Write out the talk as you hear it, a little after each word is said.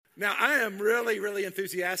Now, I am really, really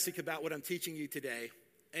enthusiastic about what I'm teaching you today.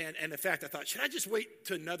 And in fact, I thought, should I just wait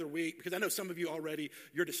to another week? Because I know some of you already,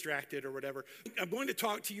 you're distracted or whatever. I'm going to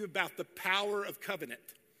talk to you about the power of covenant.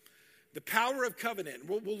 The power of covenant.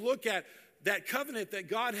 We'll look at that covenant that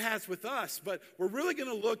God has with us, but we're really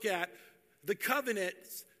going to look at the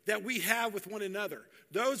covenants that we have with one another.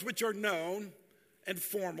 Those which are known and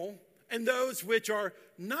formal, and those which are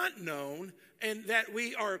not known, and that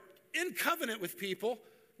we are in covenant with people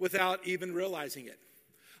without even realizing it.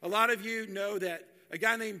 A lot of you know that a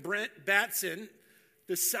guy named Brent Batson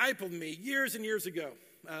discipled me years and years ago,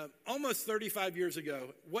 almost 35 years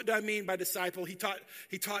ago. What do I mean by disciple? He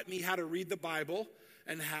taught me how to read the Bible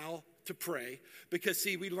and how to pray. Because,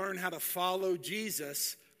 see, we learn how to follow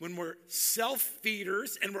Jesus when we're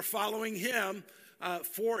self-feeders and we're following him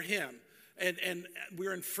for him. And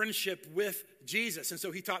we're in friendship with Jesus. And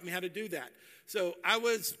so he taught me how to do that. So I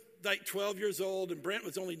was like 12 years old, and Brent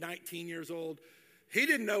was only 19 years old. He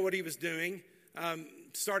didn't know what he was doing,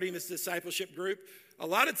 starting this discipleship group. A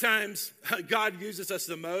lot of times, God uses us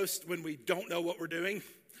the most when we don't know what we're doing.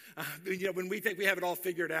 When we think we have it all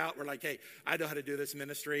figured out, we're like, hey, I know how to do this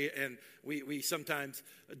ministry, and we sometimes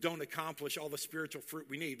don't accomplish all the spiritual fruit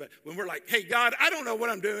we need. But when we're like, hey, God, I don't know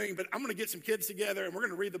what I'm doing, but I'm going to get some kids together, and we're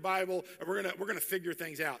going to read the Bible, and we're going to figure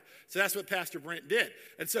things out. So that's what Pastor Brent did.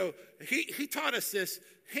 And so he taught us this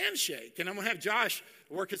handshake, and I'm going to have Josh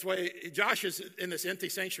work his way. Josh is in this empty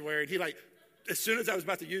sanctuary, and he as soon as I was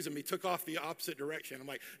about to use him, he took off the opposite direction. I'm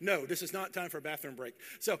like, no, this is not time for a bathroom break.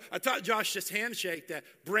 So I taught Josh this handshake that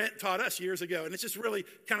Brent taught us years ago. And it's just really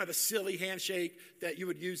kind of a silly handshake that you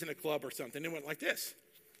would use in a club or something. It went like this.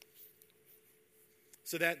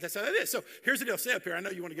 So that's how that is. So here's the deal. Stay up here. I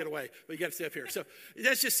know you want to get away, but you got to stay up here. So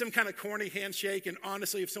that's just some kind of corny handshake. And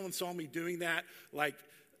honestly, if someone saw me doing that, like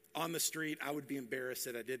on the street, I would be embarrassed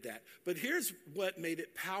that I did that. But here's what made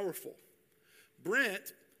it powerful.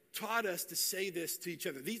 Brent taught us to say this to each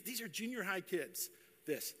other. These are junior high kids.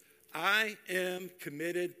 This, I am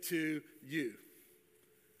committed to you.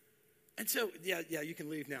 And so, yeah, you can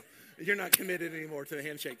leave now. You're not committed anymore to the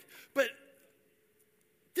handshake. But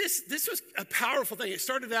this was a powerful thing. It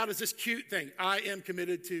started out as this cute thing. I am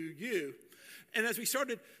committed to you. And as we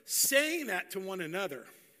started saying that to one another,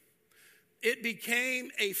 it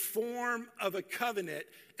became a form of a covenant,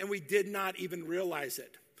 and we did not even realize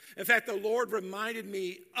it. In fact, the Lord reminded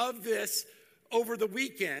me of this over the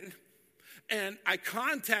weekend, and I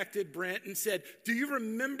contacted Brent and said, do you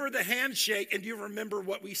remember the handshake, and do you remember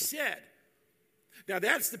what we said? Now,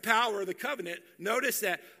 that's the power of the covenant. Notice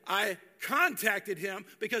that I contacted him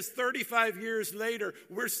because 35 years later,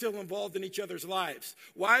 we're still involved in each other's lives.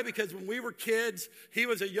 Why? Because when we were kids, he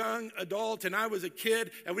was a young adult, and I was a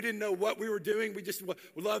kid, and we didn't know what we were doing. We just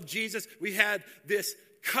loved Jesus. We had this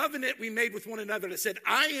covenant we made with one another that said,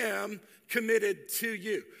 I am committed to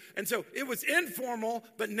you. And so it was informal,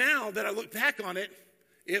 but now that I look back on it,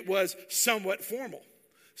 it was somewhat formal.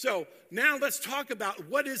 So now let's talk about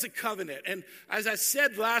what is a covenant. And as I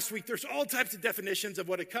said last week, there's all types of definitions of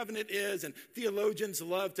what a covenant is, and theologians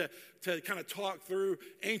love to kind of talk through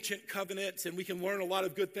ancient covenants, and we can learn a lot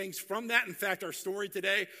of good things from that. In fact, our story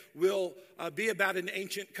today will be about an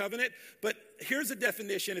ancient covenant. But here's a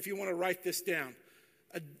definition if you want to write this down.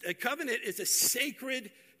 A covenant is a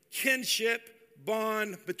sacred kinship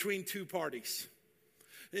bond between two parties.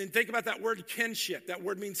 And think about that word kinship. That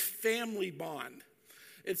word means family bond.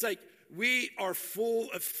 It's like we are full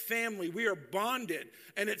of family. We are bonded.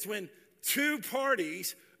 And it's when two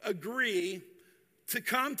parties agree to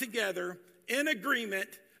come together in agreement,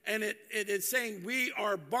 and it is saying we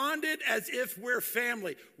are bonded as if we're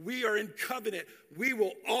family. We are in covenant. We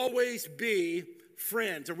will always be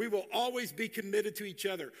friends, or we will always be committed to each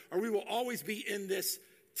other, or we will always be in this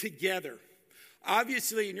together.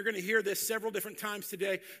 Obviously, and you're going to hear this several different times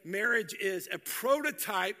today, marriage is a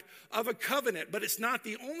prototype of a covenant, but it's not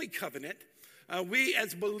the only covenant. We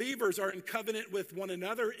as believers are in covenant with one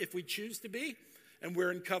another if we choose to be, and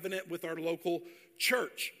we're in covenant with our local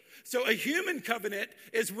church. So a human covenant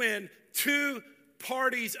is when two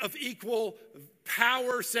parties of equal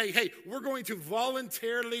power say, hey, we're going to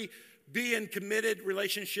voluntarily be in committed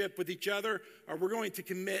relationship with each other, or we're going to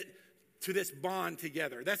commit to this bond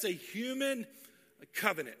together. That's a human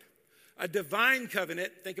covenant. A divine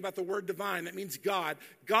covenant, think about the word divine, that means God.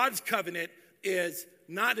 God's covenant is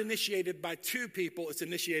not initiated by two people, it's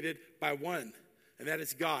initiated by one, and that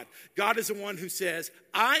is God. God is the one who says,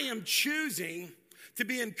 I am choosing to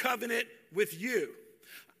be in covenant with you.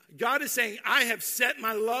 God is saying, I have set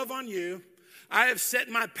my love on you. I have set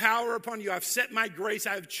my power upon you. I've set my grace.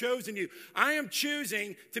 I have chosen you. I am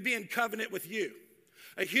choosing to be in covenant with you.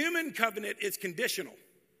 A human covenant is conditional.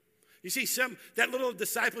 You see, that little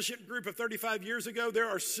discipleship group of 35 years ago, there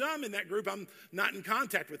are some in that group I'm not in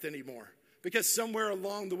contact with anymore because somewhere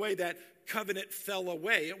along the way that covenant fell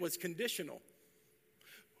away. It was conditional.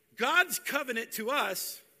 God's covenant to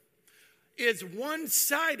us is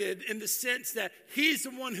one-sided in the sense that he's the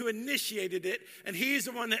one who initiated it, and he's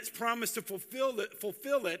the one that's promised to fulfill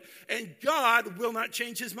it, and God will not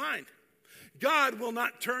change his mind. God will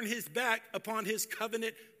not turn his back upon his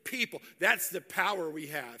covenant people. That's the power we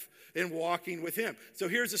have in walking with him. So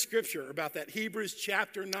here's a scripture about that. Hebrews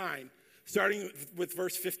chapter 9, starting with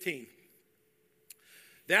verse 15.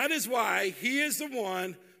 That is why he is the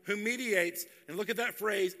one who mediates, and look at that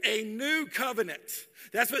phrase, a new covenant.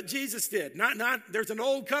 That's what Jesus did. Not there's an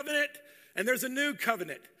old covenant and there's a new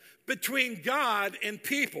covenant between God and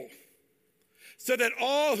people, so that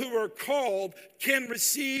all who are called can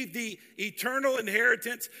receive the eternal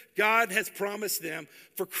inheritance God has promised them.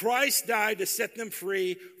 For Christ died to set them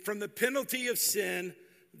free from the penalty of sin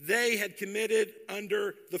they had committed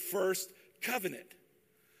under the first covenant.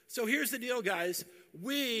 So here's the deal, guys.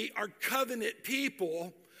 We are covenant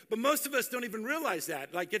people, but most of us don't even realize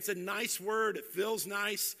that. Like, it's a nice word. It feels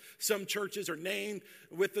nice. Some churches are named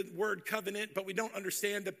with the word covenant, but we don't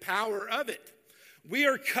understand the power of it. We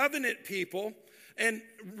are covenant people, and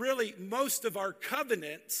really most of our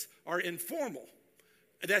covenants are informal.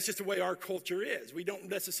 And that's just the way our culture is. We don't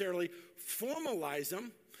necessarily formalize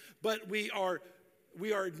them, but we are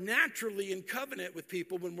naturally in covenant with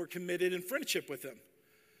people when we're committed in friendship with them.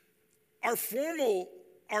 Our formal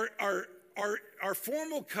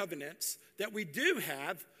covenants that we do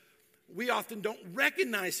have, we often don't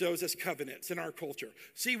recognize those as covenants in our culture.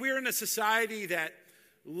 See, we're in a society that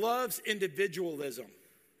loves individualism.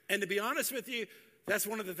 And to be honest with you, that's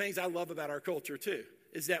one of the things I love about our culture too,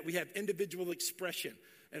 is that we have individual expression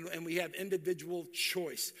and we have individual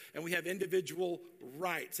choice and we have individual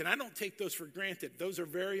rights. And I don't take those for granted. Those are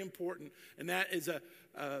very important, and that is a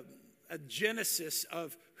genesis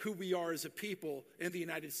of who we are as a people in the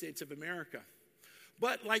United States of America.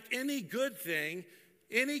 But like any good thing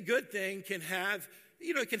can have,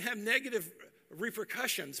 it can have negative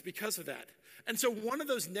repercussions because of that. And so one of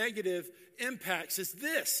those negative impacts is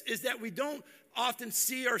that we don't often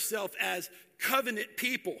see ourselves as covenant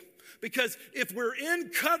people. Because if we're in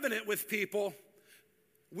covenant with people,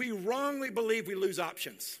 we wrongly believe we lose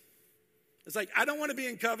options. It's like, I don't want to be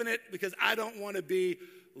in covenant because I don't want to be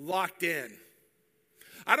locked in.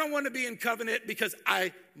 I don't want to be in covenant because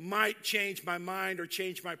I might change my mind or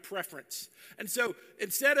change my preference. And so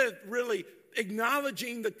instead of really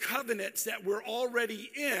acknowledging the covenants that we're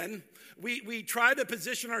already in, we try to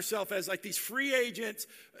position ourselves as like these free agents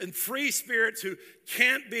and free spirits who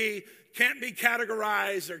can't be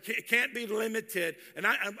categorized or can't be limited. And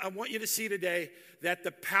I want you to see today that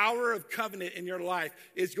the power of covenant in your life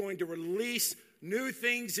is going to release new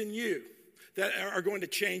things in you that are going to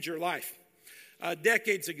change your life.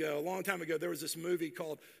 Decades ago, a long time ago, there was this movie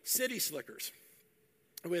called City Slickers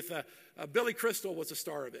with Billy Crystal was a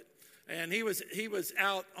star of it. And he was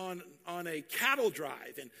out on a cattle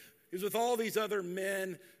drive, and he was with all these other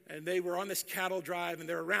men, and they were on this cattle drive, and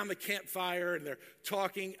they're around the campfire, and they're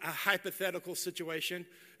talking a hypothetical situation.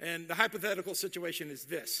 And the hypothetical situation is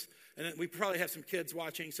this. And we probably have some kids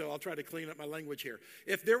watching, so I'll try to clean up my language here.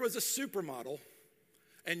 If there was a supermodel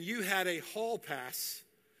and you had a hall pass,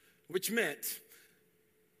 which meant,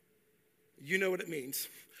 you know what it means.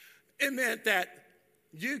 It meant that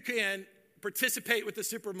you can participate with the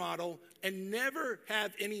supermodel and never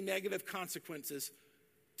have any negative consequences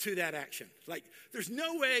to that action. Like, there's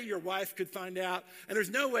no way your wife could find out, and there's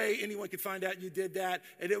no way anyone could find out you did that,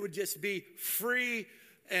 and it would just be free,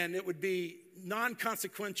 and it would be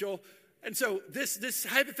non-consequential. And so this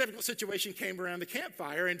hypothetical situation came around the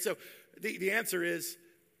campfire, and so the answer is,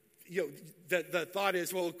 the thought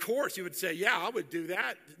is, well, of course you would say, yeah, I would do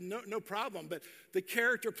that, no problem. But the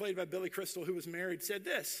character played by Billy Crystal, who was married, said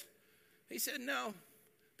this. He said, no,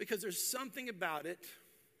 because there's something about it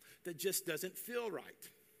that just doesn't feel right.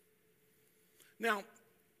 Now,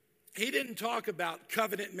 he didn't talk about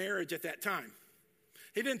covenant marriage at that time.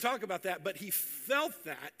 He didn't talk about that, but he felt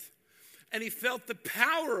that, and he felt the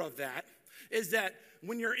power of that, is that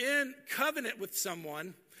when you're in covenant with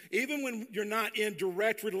someone, even when you're not in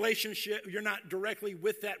direct relationship, you're not directly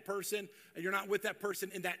with that person, and you're not with that person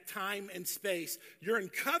in that time and space, you're in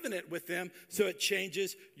covenant with them, so it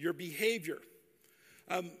changes your behavior.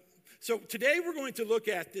 So today we're going to look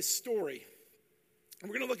at this story. And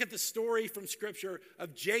we're going to look at the story from Scripture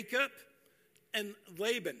of Jacob and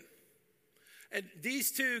Laban. And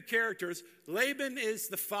these two characters, Laban is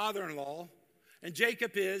the father-in-law, and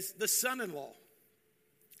Jacob is the son-in-law.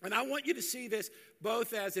 And I want you to see this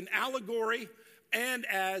both as an allegory and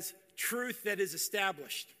as truth that is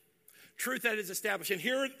established. Truth that is established. And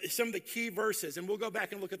here are some of the key verses, and we'll go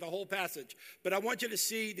back and look at the whole passage. But I want you to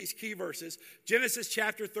see these key verses. Genesis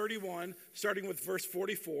chapter 31, starting with verse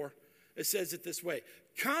 44, it says it this way.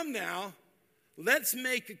 Come now, let's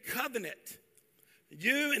make a covenant,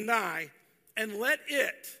 you and I, and let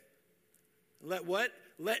what?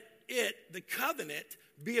 Let it, the covenant,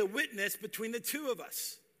 be a witness between the two of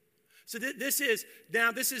us. So this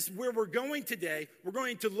is where we're going today. We're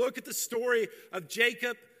going to look at the story of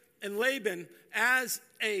Jacob and Laban as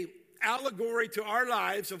a allegory to our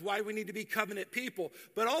lives of why we need to be covenant people.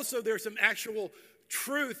 But also there's some actual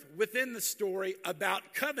truth within the story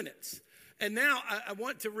about covenants. And now I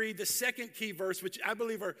want to read the second key verse, which I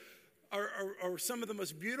believe are some of the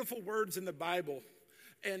most beautiful words in the Bible.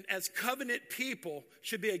 And as covenant people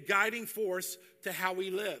should be a guiding force to how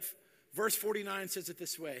we live. Verse 49 says it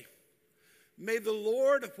this way. May the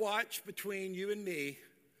Lord watch between you and me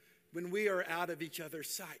when we are out of each other's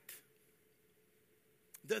sight.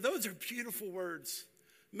 Those are beautiful words.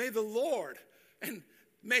 May the Lord and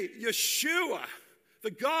may Yeshua,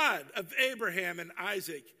 the God of Abraham and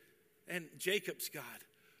Isaac and Jacob's God,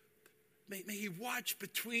 may he watch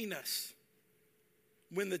between us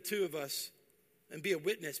when the two of us, and be a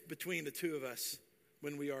witness between the two of us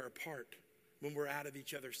when we are apart, when we're out of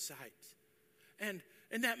each other's sight. And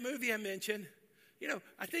in that movie I mentioned,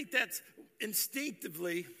 I think that's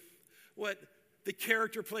instinctively what the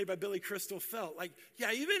character played by Billy Crystal felt. Like,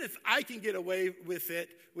 yeah, even if I can get away with it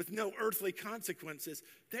with no earthly consequences,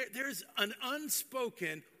 there's an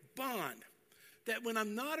unspoken bond that when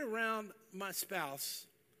I'm not around my spouse,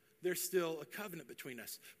 there's still a covenant between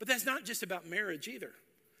us. But that's not just about marriage either.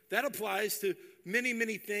 That applies to many,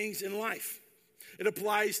 many things in life. It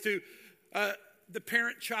applies to the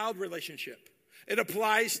parent-child relationship. It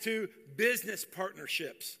applies to business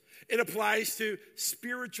partnerships. It applies to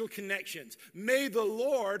spiritual connections. May the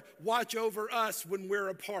Lord watch over us when we're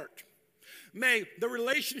apart. May the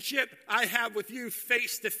relationship I have with you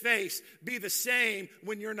face to face be the same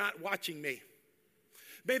when you're not watching me.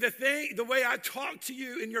 May the way I talk to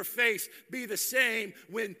you in your face be the same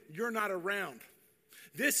when you're not around.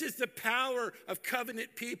 This is the power of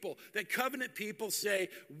covenant people, that covenant people say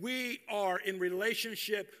we are in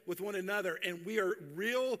relationship with one another and we are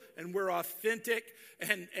real and we're authentic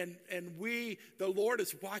and the Lord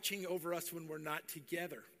is watching over us when we're not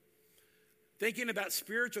together. Thinking about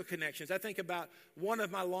spiritual connections, I think about one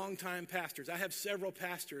of my longtime pastors. I have several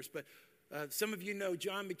pastors, but some of you know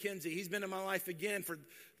John McKenzie. He's been in my life again for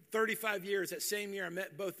 35 years. That same year I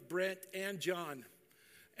met both Brent and John.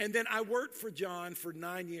 And then I worked for John for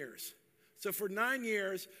 9 years. So for 9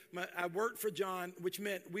 years, I worked for John, which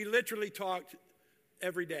meant we literally talked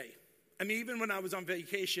every day. I mean, even when I was on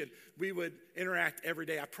vacation, we would interact every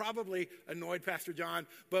day. I probably annoyed Pastor John,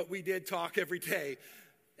 but we did talk every day.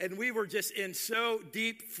 And we were just in so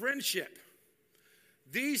deep friendship.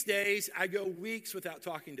 These days, I go weeks without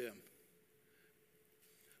talking to him.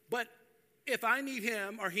 But if I need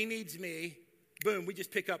him or he needs me, boom, we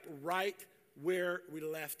just pick up right where we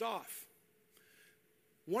left off.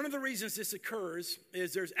 One of the reasons this occurs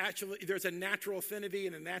is there's a natural affinity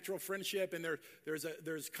and a natural friendship, and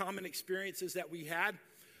there's common experiences that we had.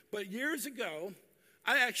 But years ago,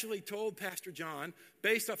 I actually told Pastor John,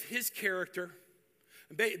 based off his character,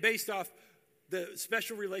 based off the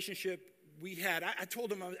special relationship we had, I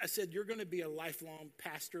told him, I said, you're going to be a lifelong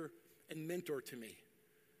pastor and mentor to me.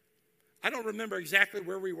 I don't remember exactly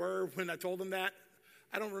where we were when I told him that.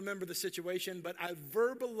 I don't remember the situation, but I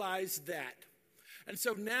verbalized that. And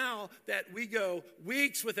so now that we go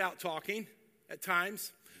weeks without talking at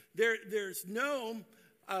times, there's no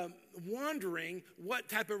wondering what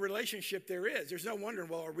type of relationship there is. There's no wondering,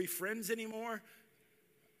 well, are we friends anymore?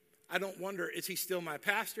 I don't wonder, is he still my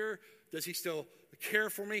pastor? Does he still care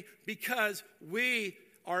for me? Because we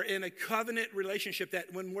are in a covenant relationship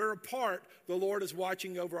that when we're apart, the Lord is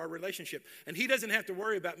watching over our relationship. And he doesn't have to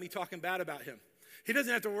worry about me talking bad about him. He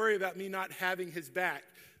doesn't have to worry about me not having his back,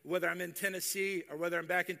 whether I'm in Tennessee or whether I'm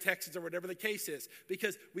back in Texas or whatever the case is,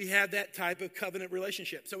 because we have that type of covenant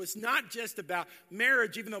relationship. So it's not just about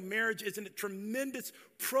marriage, even though marriage is a tremendous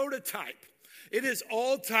prototype. It is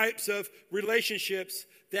all types of relationships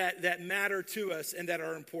that matter to us and that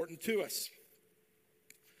are important to us.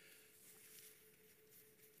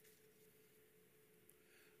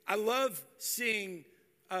 I love seeing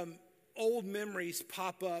old memories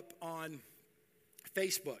pop up on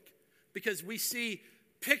Facebook because we see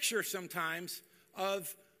pictures sometimes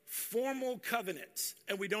of formal covenants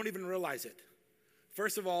and we don't even realize it.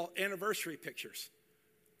 First of all, anniversary pictures.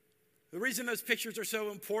 The reason those pictures are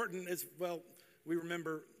so important is, well, we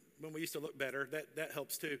remember when we used to look better. That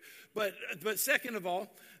helps too. But second of all,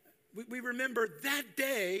 we remember that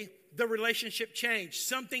day the relationship changed.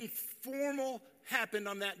 Something formal happened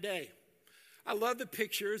on that day. I love the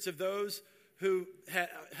pictures of those who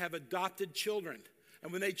have adopted children.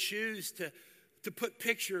 And when they choose to put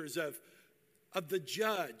pictures of the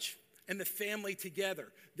judge and the family together,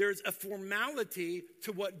 there's a formality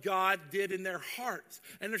to what God did in their hearts.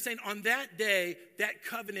 And they're saying on that day, that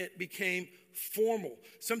covenant became formal.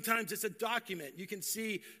 Sometimes it's a document. You can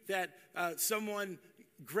see that someone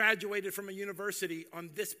graduated from a university on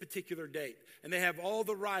this particular date, and they have all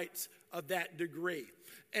the rights of that degree.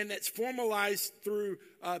 And it's formalized through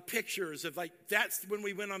pictures of like, that's when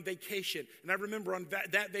we went on vacation. And I remember on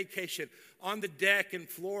that vacation, on the deck in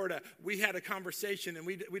Florida, we had a conversation, and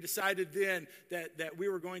we decided then that we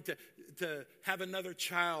were going to have another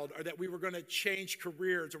child, or that we were going to change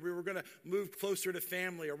careers, or we were going to move closer to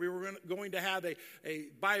family, or we were going to have a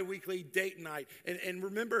bi-weekly date night. And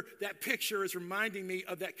remember, that picture is reminding me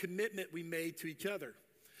of that commitment we made to each other.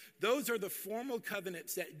 Those are the formal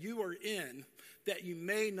covenants that you are in that you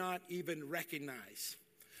may not even recognize.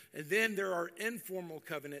 And then there are informal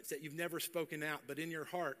covenants that you've never spoken out, but in your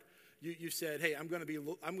heart, you said, hey, I'm going to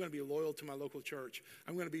be loyal to my local church.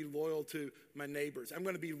 I'm going to be loyal to my neighbors. I'm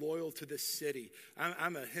going to be loyal to this city.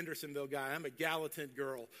 I'm a Hendersonville guy. I'm a Gallatin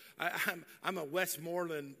girl. I'm a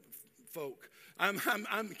Westmoreland folk. I'm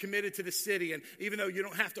committed to the city. And even though you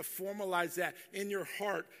don't have to formalize that, in your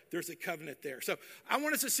heart, there's a covenant there. So I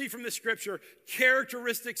want us to see from the scripture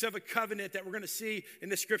characteristics of a covenant that we're going to see in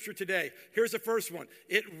the scripture today. Here's the first one.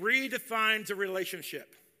 It redefines a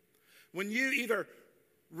relationship. When you either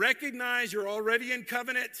recognize you're already in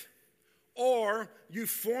covenant, or you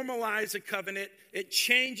formalize a covenant, it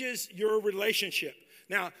changes your relationship.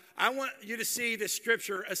 Now, I want you to see this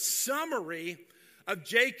scripture, a summary of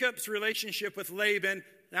Jacob's relationship with Laban.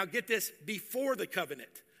 Now get this, before the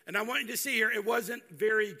covenant. And I want you to see here, it wasn't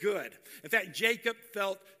very good. In fact, Jacob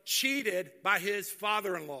felt cheated by his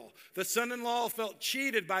father-in-law. The son-in-law felt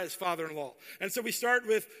cheated by his father-in-law. And so we start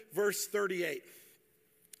with verse 38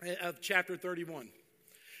 of chapter 31. It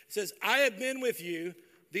says, I have been with you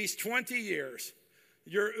these 20 years.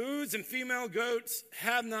 Your ewes and female goats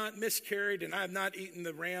have not miscarried, and I have not eaten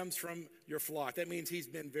the rams from your flock. That means he's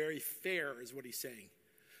been very fair, is what he's saying.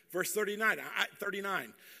 Verse 39,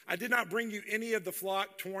 I did not bring you any of the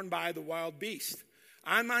flock torn by the wild beast.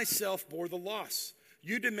 I myself bore the loss.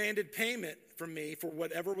 You demanded payment from me for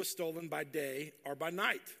whatever was stolen by day or by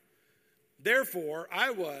night. Therefore, I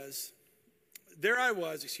was,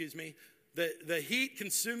 the heat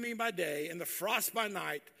consumed me by day, and the frost by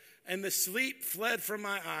night, and the sleep fled from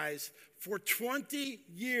my eyes. For 20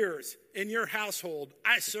 years in your household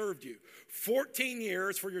I served you. 14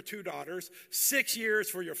 years for your 2 daughters, 6 years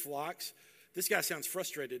for your flocks. This guy sounds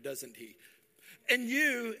frustrated, doesn't he? And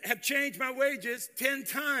you have changed my wages 10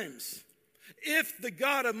 times. If the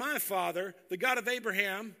God of my father, the God of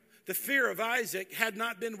Abraham, the fear of Isaac had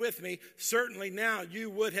not been with me, certainly now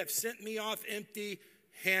you would have sent me off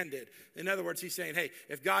empty-handed. In other words, he's saying, hey,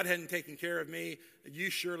 if God hadn't taken care of me,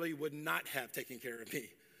 you surely would not have taken care of me.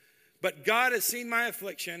 But God has seen my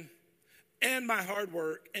affliction and my hard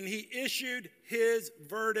work, and he issued his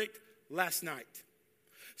verdict last night.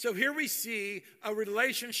 So here we see a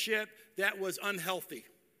relationship that was unhealthy,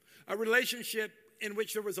 a relationship in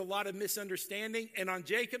which there was a lot of misunderstanding, and on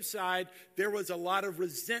Jacob's side, there was a lot of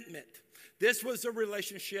resentment. This was a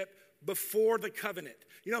relationship before the covenant.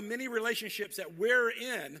 You know, many relationships that we're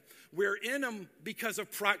in them because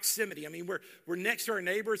of proximity. I mean, we're next to our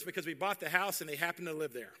neighbors because we bought the house and they happen to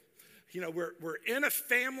live there. You know, we're in a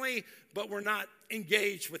family, but we're not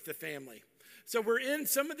engaged with the family. So we're in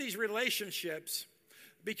some of these relationships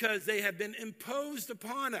because they have been imposed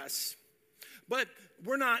upon us, but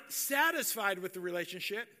we're not satisfied with the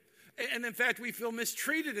relationship. And in fact, we feel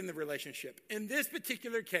mistreated in the relationship. In this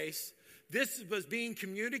particular case, this was being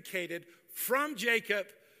communicated from Jacob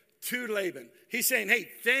to Laban. He's saying, hey,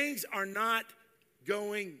 things are not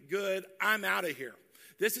going good. I'm out of here.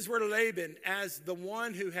 This is where Laban, as the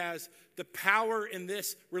one who has the power in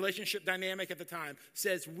this relationship dynamic at the time,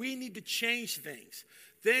 says we need to change things.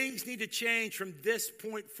 Things need to change from this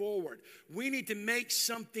point forward. We need to make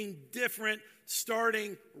something different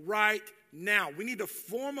starting right now. We need to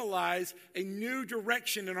formalize a new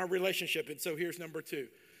direction in our relationship. And so here's number 2.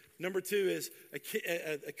 Number 2 is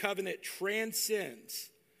a covenant transcends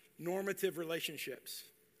normative relationships.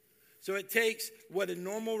 So it takes what a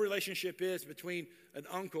normal relationship is between an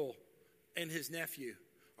uncle and his nephew,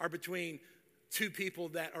 or between 2 people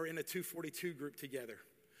that are in a 242 group together,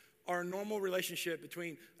 our normal relationship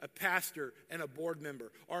between a pastor and a board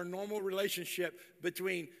member, our normal relationship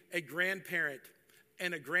between a grandparent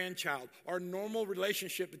and a grandchild, our normal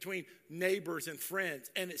relationship between neighbors and friends.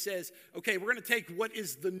 And it says, okay, we're going to take what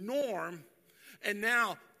is the norm, and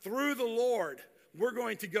now through the Lord, we're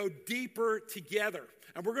going to go deeper together.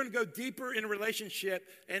 And we're going to go deeper in a relationship,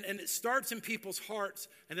 and it starts in people's hearts,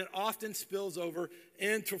 and it often spills over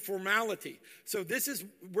into formality. So this is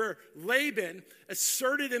where Laban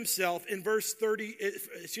asserted himself in verse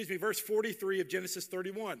 43 of Genesis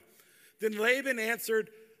 31. Then Laban answered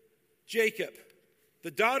Jacob,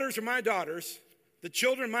 "The daughters are my daughters, the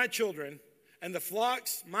children my children, and the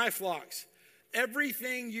flocks my flocks.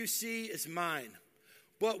 Everything you see is mine.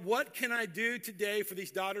 But what can I do today for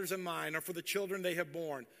these daughters of mine, or for the children they have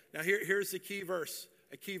borne?" Now here's the key verse,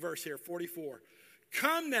 a key verse here, 44.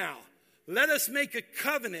 "Come now, let us make a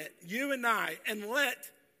covenant, you and I, and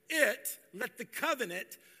let the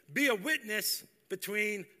covenant be a witness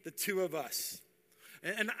between the two of us."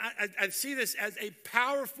 And I see this as a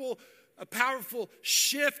powerful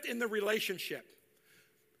shift in the relationship.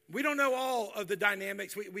 We don't know all of the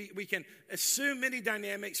dynamics. We can assume many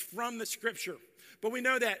dynamics from the scripture. But we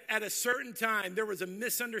know that at a certain time, there was a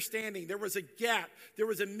misunderstanding. There was a gap. There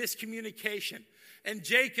was a miscommunication. And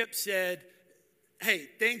Jacob said, "Hey,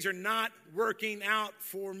 things are not working out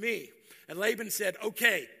for me." And Laban said,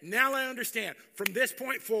 "Okay, now I understand. From this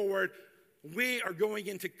point forward, we are going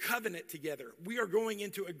into covenant together. We are going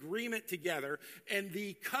into agreement together. And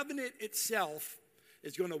the covenant itself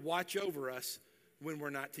is going to watch over us when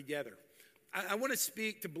we're not together." I want to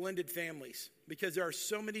speak to blended families, because there are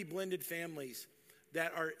so many blended families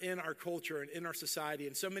that are in our culture and in our society.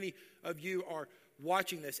 And so many of you are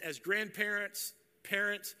watching this as grandparents,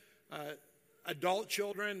 parents, adult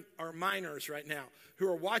children, or minors right now who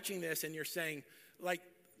are watching this, and you're saying, like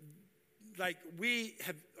we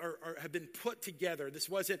have been put together. This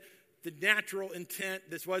wasn't the natural intent.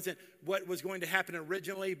 This wasn't what was going to happen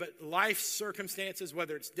originally, but life circumstances,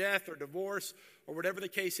 whether it's death or divorce or whatever the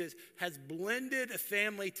case is, has blended a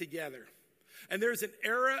family together. And there's an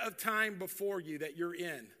era of time before you that you're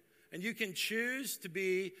in. And you can choose to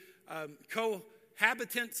be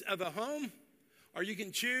cohabitants of a home, or you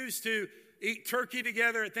can choose to eat turkey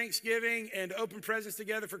together at Thanksgiving and open presents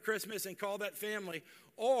together for Christmas and call that family.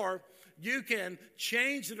 Or you can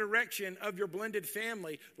change the direction of your blended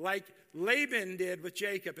family like Laban did with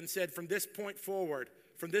Jacob and said, from this point forward,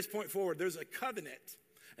 there's a covenant.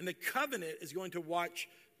 And the covenant is going to watch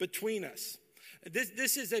between us.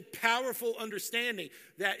 This is a powerful understanding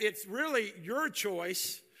that it's really your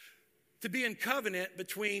choice to be in covenant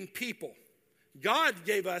between people. God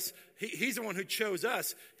gave us, he's the one who chose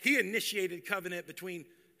us. He initiated covenant between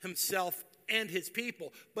himself and his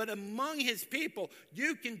people. But among his people,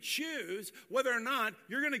 you can choose whether or not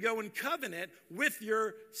you're going to go in covenant with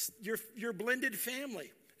your blended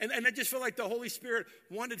family. And I just feel like the Holy Spirit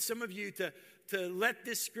wanted some of you to let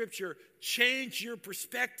this scripture change your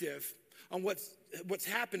perspective on what's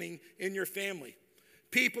happening in your family.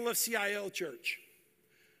 People of CIL Church,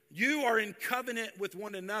 you are in covenant with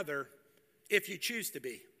one another if you choose to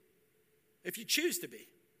be. If you choose to be.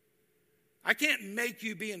 I can't make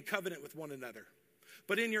you be in covenant with one another.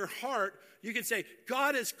 But in your heart, you can say,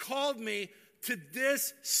 God has called me to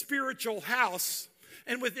this spiritual house.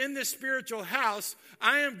 And within this spiritual house,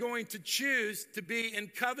 I am going to choose to be in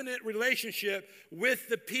covenant relationship with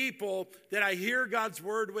the people that I hear God's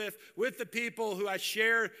word with the people who I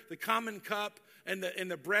share the common cup and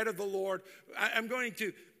the bread of the Lord. I'm going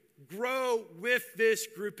to grow with this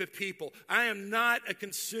group of people. I am not a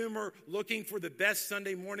consumer looking for the best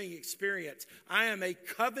Sunday morning experience. I am a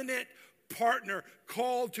covenant partner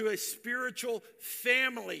called to a spiritual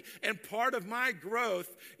family. And part of my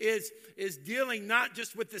growth is dealing not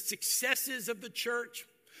just with the successes of the church,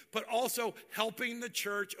 but also helping the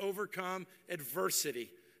church overcome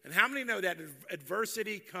adversity. And how many know that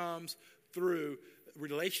adversity comes through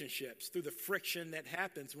relationships, through the friction that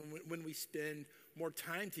happens when we spend more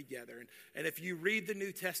time together? And if you read the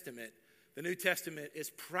New Testament is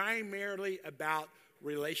primarily about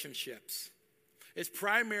relationships. It's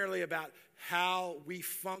primarily about how we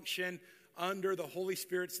function under the Holy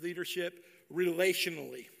Spirit's leadership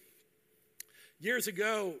relationally.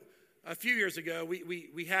 A few years ago,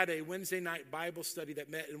 we had a Wednesday night Bible study that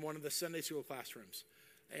met in one of the Sunday school classrooms.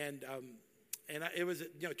 And it was,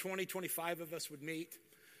 20, 25 of us would meet.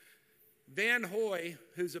 Van Hoy,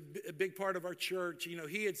 who's a big part of our church,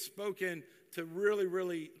 he had spoken to really,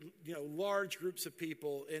 really, large groups of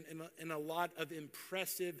people in a lot of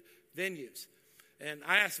impressive venues. And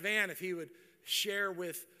I asked Van if he would share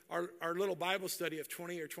with our little Bible study of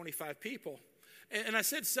 20 or 25 people. And I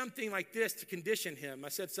said something like this to condition him. I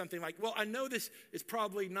said something like, well, I know this is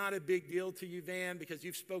probably not a big deal to you, Van, because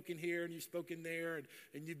you've spoken here and you've spoken there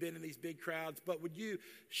and you've been in these big crowds, but would you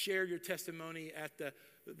share your testimony at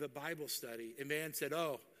the Bible study? And Van said,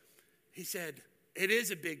 he said, it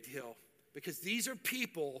is a big deal because these are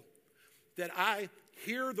people that I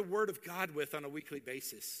hear the word of God with on a weekly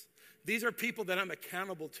basis. These are people that I'm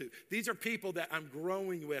accountable to. These are people that I'm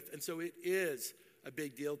growing with, and so it is a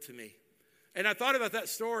big deal to me. And I thought about that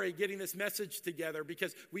story, getting this message together,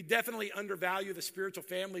 because we definitely undervalue the spiritual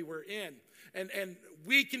family we're in. And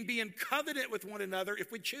we can be in covenant with one another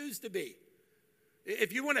if we choose to be.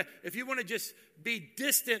 If you want to just be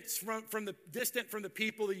distant from the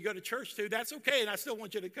people that you go to church to, that's okay, and I still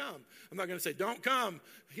want you to come. I'm not going to say, don't come.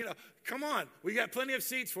 Come on. We got plenty of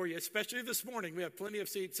seats for you, especially this morning. We have plenty of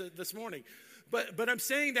seats this morning. But I'm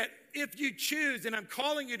saying that if you choose, and I'm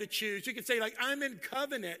calling you to choose, you can say, like, I'm in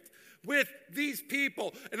covenant with these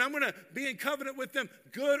people, and I'm going to be in covenant with them,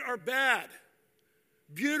 good or bad,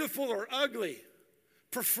 beautiful or ugly,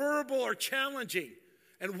 preferable or challenging,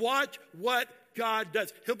 and watch what God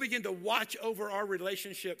does. He'll begin to watch over our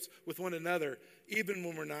relationships with one another, even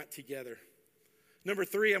when we're not together. Number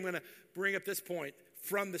 3, I'm going to bring up this point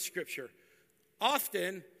from the scripture.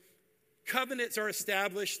 Often, covenants are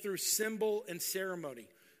established through symbol and ceremony.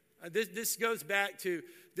 This goes back to,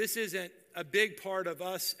 this isn't a big part of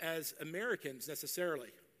us as Americans necessarily,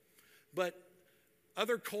 but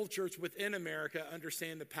other cultures within America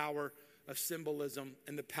understand the power of symbolism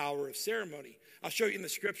and the power of ceremony. I'll show you in the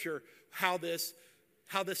scripture how this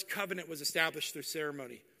covenant was established through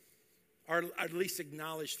ceremony, or at least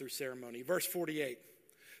acknowledged through ceremony. Verse 48.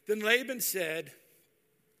 Then Laban said,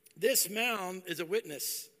 this mound is a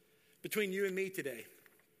witness between you and me today.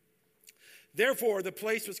 Therefore, the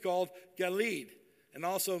place was called Gilead, and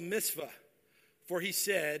also Mizpah. For he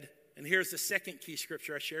said, and here's the second key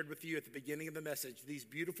scripture I shared with you at the beginning of the message, these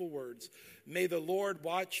beautiful words, may the Lord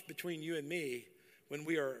watch between you and me when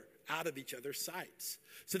we are out of each other's sights.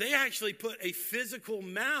 So they actually put a physical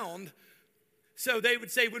mound. So they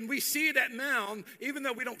would say, when we see that mound, even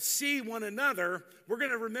though we don't see one another, we're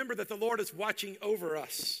going to remember that the Lord is watching over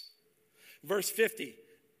us. Verse 50.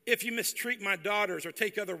 If you mistreat my daughters or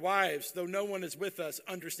take other wives, though no one is with us,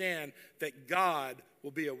 understand that God will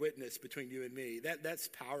be a witness between you and me. That's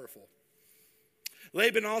powerful.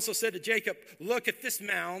 Laban also said to Jacob, look at this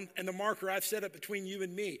mound and the marker I've set up between you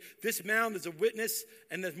and me. This mound is a witness,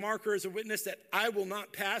 and the marker is a witness that I will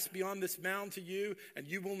not pass beyond this mound to you, and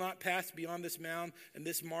you will not pass beyond this mound and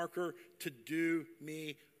this marker to do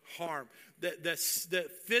me harm. The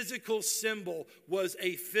physical symbol was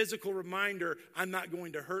a physical reminder, I'm not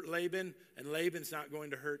going to hurt Laban, and Laban's not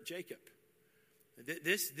going to hurt Jacob.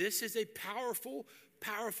 This is a powerful,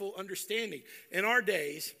 powerful understanding. In our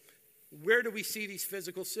days, where do we see these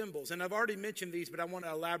physical symbols? And I've already mentioned these, but I want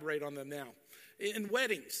to elaborate on them now. In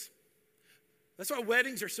weddings. That's why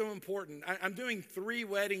weddings are so important. I'm doing 3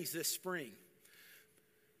 weddings this spring.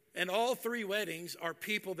 And all 3 weddings are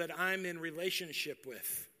people that I'm in relationship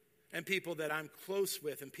with, and people that I'm close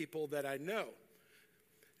with, and people that I know.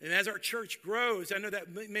 And as our church grows, I know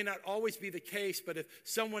that may not always be the case, but if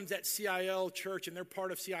someone's at CIL Church and they're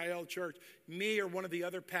part of CIL Church, me or one of the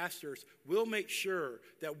other pastors will make sure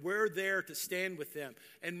that we're there to stand with them.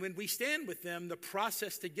 And when we stand with them, the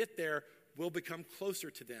process to get there will become closer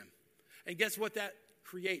to them. And guess what that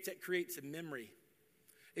creates? That creates a memory.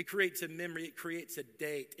 It creates a memory. It creates a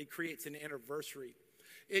date. It creates an anniversary.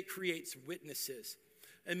 It creates witnesses.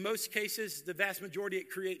 In most cases, the vast majority, it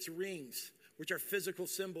creates rings, which are physical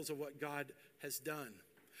symbols of what God has done.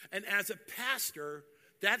 And as a pastor,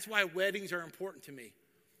 that's why weddings are important to me.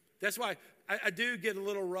 That's why I do get a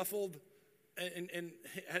little ruffled and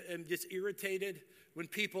just irritated when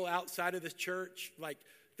people outside of the church, like,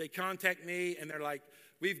 they contact me and they're like,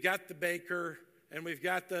 we've got the baker, and we've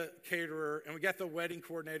got the caterer, and we got the wedding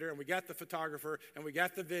coordinator, and we got the photographer, and we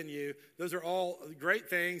got the venue. Those are all great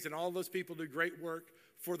things, and all those people do great work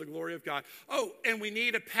for the glory of God. Oh, and we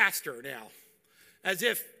need a pastor now. As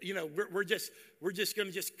if, we're just going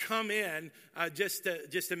to just come in just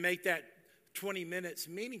to make that 20 minutes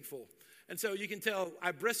meaningful. And so you can tell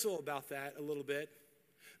I bristle about that a little bit,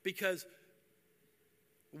 because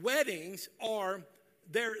weddings are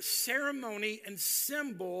their ceremony and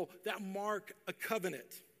symbol that mark a covenant.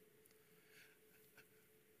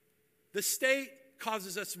 The state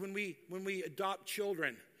causes us, when we adopt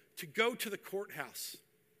children, to go to the courthouse.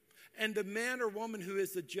 And the man or woman who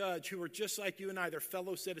is the judge, who are just like you and I, they're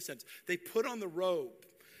fellow citizens, they put on the robe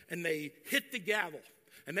and they hit the gavel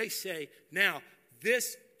and they say, now,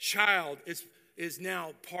 this child is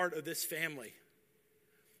now part of this family.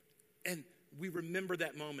 And we remember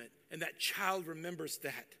that moment, and that child remembers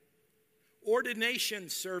that. Ordination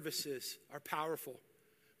services are powerful.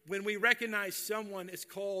 When we recognize someone is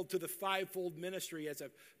called to the fivefold ministry as a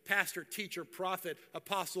pastor, teacher, prophet,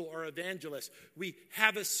 apostle, or evangelist, we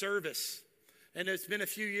have a service. And it's been a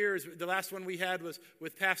few years. The last one we had was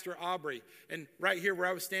with Pastor Aubrey. And right here where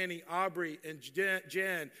I was standing, Aubrey and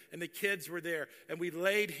Jen and the kids were there. And we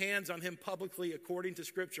laid hands on him publicly according to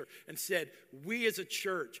Scripture and said, we as a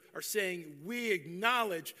church are saying we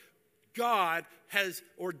acknowledge God has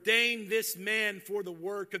ordained this man for the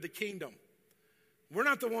work of the kingdom. We're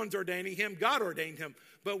not the ones ordaining him. God ordained him.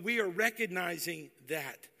 But we are recognizing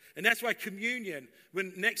that. And that's why communion,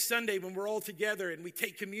 when next Sunday when we're all together and we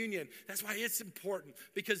take communion, that's why it's important.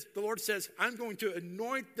 Because the Lord says, I'm going to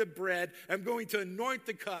anoint the bread, I'm going to anoint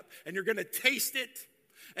the cup, and you're going to taste it,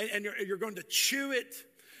 and you're going to chew it,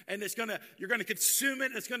 and you're going to consume it,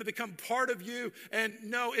 and it's going to become part of you. And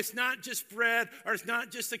no, it's not just bread, or it's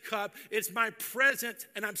not just a cup. It's my presence,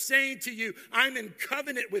 and I'm saying to you, I'm in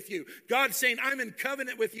covenant with you. God's saying, I'm in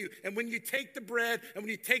covenant with you. And when you take the bread, and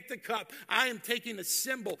when you take the cup, I am taking a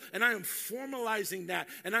symbol, and I am formalizing that.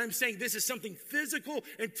 And I'm saying this is something physical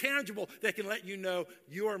and tangible that can let you know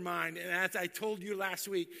you are mine. And as I told you last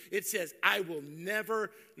week, it says, I will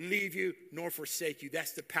never leave you nor forsake you.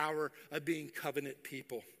 That's the power of being covenant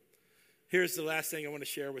people. Here's the last thing I want to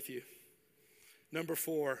share with you. Number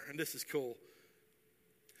 4, and this is cool.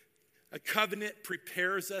 A covenant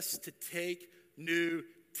prepares us to take new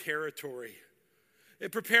territory.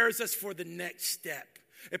 It prepares us for the next step.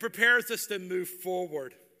 It prepares us to move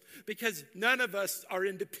forward. Because none of us are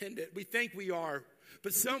independent. We think we are.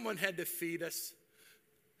 But someone had to feed us.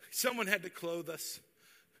 Someone had to clothe us.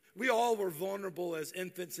 We all were vulnerable as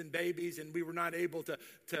infants and babies, and we were not able to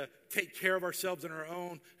take care of ourselves on our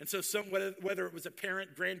own. And so whether it was a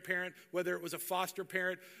parent, grandparent, whether it was a foster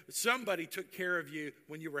parent, somebody took care of you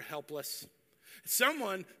when you were helpless.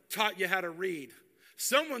 Someone taught you how to read.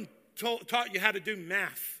 Someone taught you how to do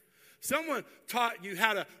math. Someone taught you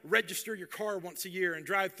how to register your car once a year and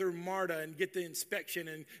drive through MARTA and get the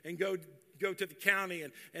inspection and go to the county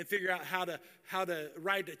and figure out how to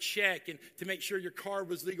write a check and to make sure your car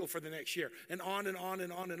was legal for the next year, and on and on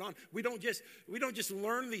and on and on. We don't just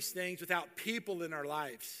learn these things without people in our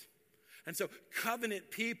lives. And so covenant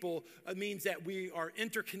people means that we are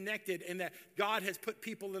interconnected and that God has put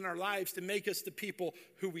people in our lives to make us the people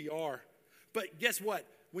who we are. But guess what?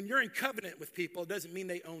 When you're in covenant with people, it doesn't mean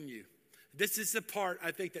they own you. This is the part I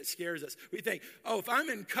think that scares us. We think, if I'm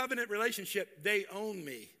in covenant relationship, they own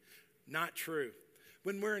me. Not true.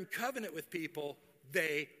 When we're in covenant with people,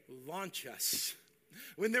 they launch us.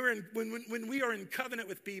 When we are in covenant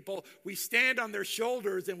with people, we stand on their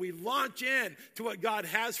shoulders and we launch in to what God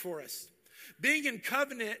has for us. Being in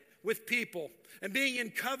covenant with people and being in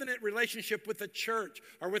covenant relationship with a church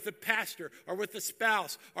or with a pastor or with a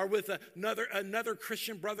spouse or with another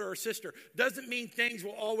Christian brother or sister doesn't mean things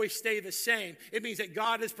will always stay the same. It means that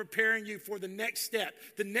God is preparing you for the next step,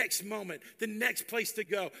 the next moment, the next place to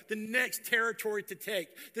go, the next territory to take,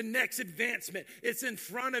 the next advancement. It's in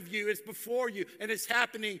front of you, it's before you, and it's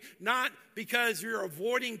happening not because you're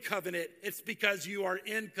avoiding covenant, it's because you are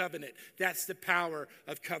in covenant. That's the power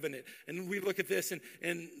of covenant. And we look at this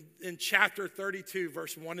in chapter 32,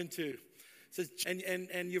 verse 1 and 2. It says,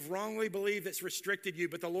 and you've wrongly believed it's restricted you,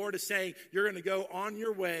 but the Lord is saying you're going to go on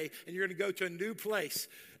your way and you're going to go to a new place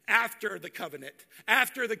after the covenant.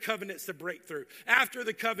 After the covenant's the breakthrough. After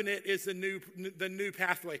the covenant is the new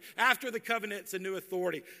pathway. After the covenant's a new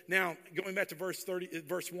authority. Now, going back to verse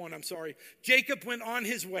 1, Jacob went on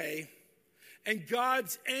his way, and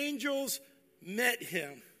God's angels met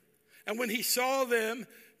him. And when he saw them,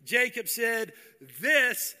 Jacob said,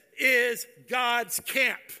 "This is God's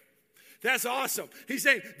camp." That's awesome. He's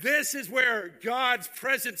saying, this is where God's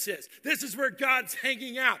presence is. This is where God's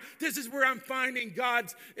hanging out. This is where I'm finding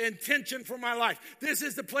God's intention for my life. This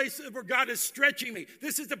is the place where God is stretching me.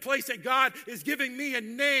 This is the place that God is giving me a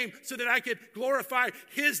name so that I could glorify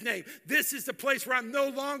his name. This is the place where I'm no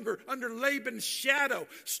longer under Laban's shadow,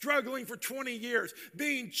 struggling for 20 years,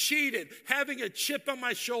 being cheated, having a chip on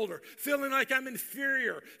my shoulder, feeling like I'm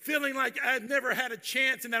inferior, feeling like I've never had a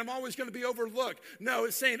chance and that I'm always going to be overlooked. No,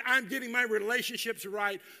 it's saying I'm getting my relationships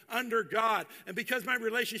right under God. And because my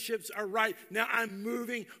relationships are right, now I'm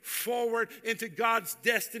moving forward into God's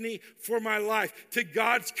destiny for my life, to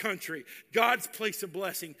God's country, God's place of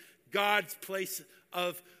blessing, God's place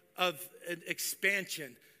of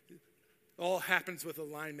expansion. All happens with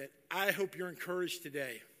alignment. I hope you're encouraged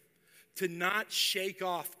today to not shake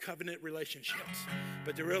off covenant relationships,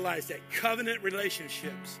 but to realize that covenant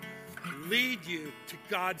relationships lead you to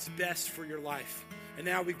God's best for your life. And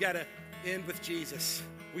now we've got to end with Jesus.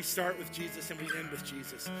 We start with Jesus and we end with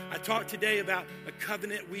Jesus. I talked today about a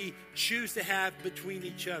covenant we choose to have between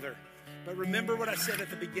each other. But remember what I said at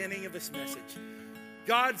the beginning of this message.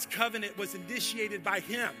 God's covenant was initiated by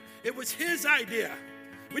him. It was his idea.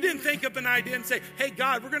 We didn't think up an idea and say, hey,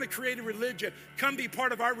 God, we're going to create a religion. Come be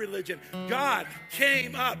part of our religion. God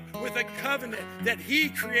came up with a covenant that he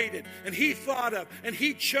created and he thought of and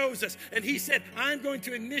he chose us. And he said, I'm going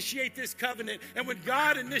to initiate this covenant. And when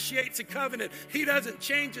God initiates a covenant, he doesn't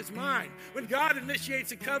change his mind. When God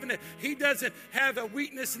initiates a covenant, he doesn't have a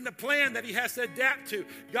weakness in the plan that he has to adapt to.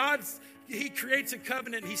 He creates a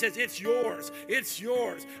covenant and he says, it's yours. It's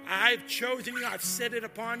yours. I've chosen you. I've set it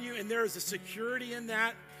upon you. And there is a security in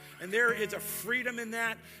that. And there is a freedom in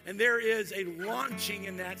that. And there is a launching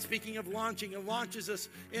in that. Speaking of launching, it launches us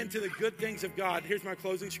into the good things of God. Here's my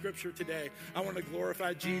closing scripture today. I want to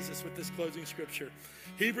glorify Jesus with this closing scripture.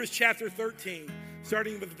 Hebrews chapter 13,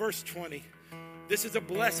 starting with verse 20. This is a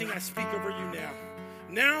blessing I speak over you now.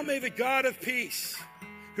 Now may the God of peace,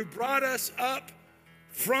 who brought us up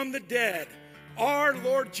from the dead, our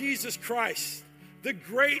Lord Jesus Christ, the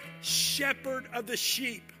great shepherd of the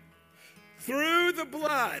sheep, through the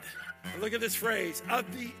blood, look at this phrase, of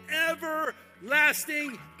the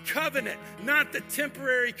everlasting covenant, not the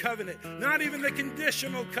temporary covenant, not even the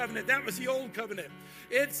conditional covenant. That was the old covenant.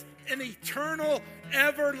 It's an eternal,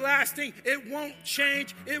 everlasting. It won't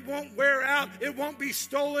change. It won't wear out. It won't be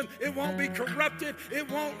stolen. It won't be corrupted. It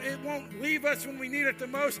won't leave us when we need it the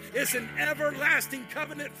most. It's an everlasting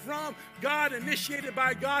covenant from God, initiated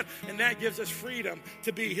by God, and that gives us freedom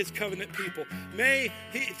to be his covenant people. May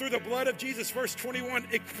he, through the blood of Jesus, verse 21,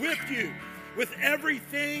 equip you with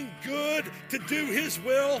everything good to do his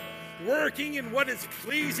will, working in what is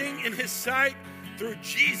pleasing in his sight through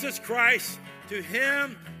Jesus Christ. To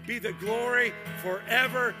him be the glory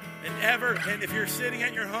forever and ever. And if you're sitting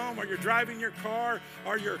at your home or you're driving your car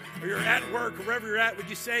or you're at work or wherever you're at, would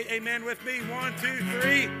you say amen with me? 1, 2,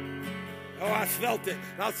 3. Oh, I felt it.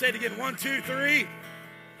 I'll say it again. 1, 2, 3.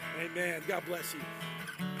 Amen. God bless you.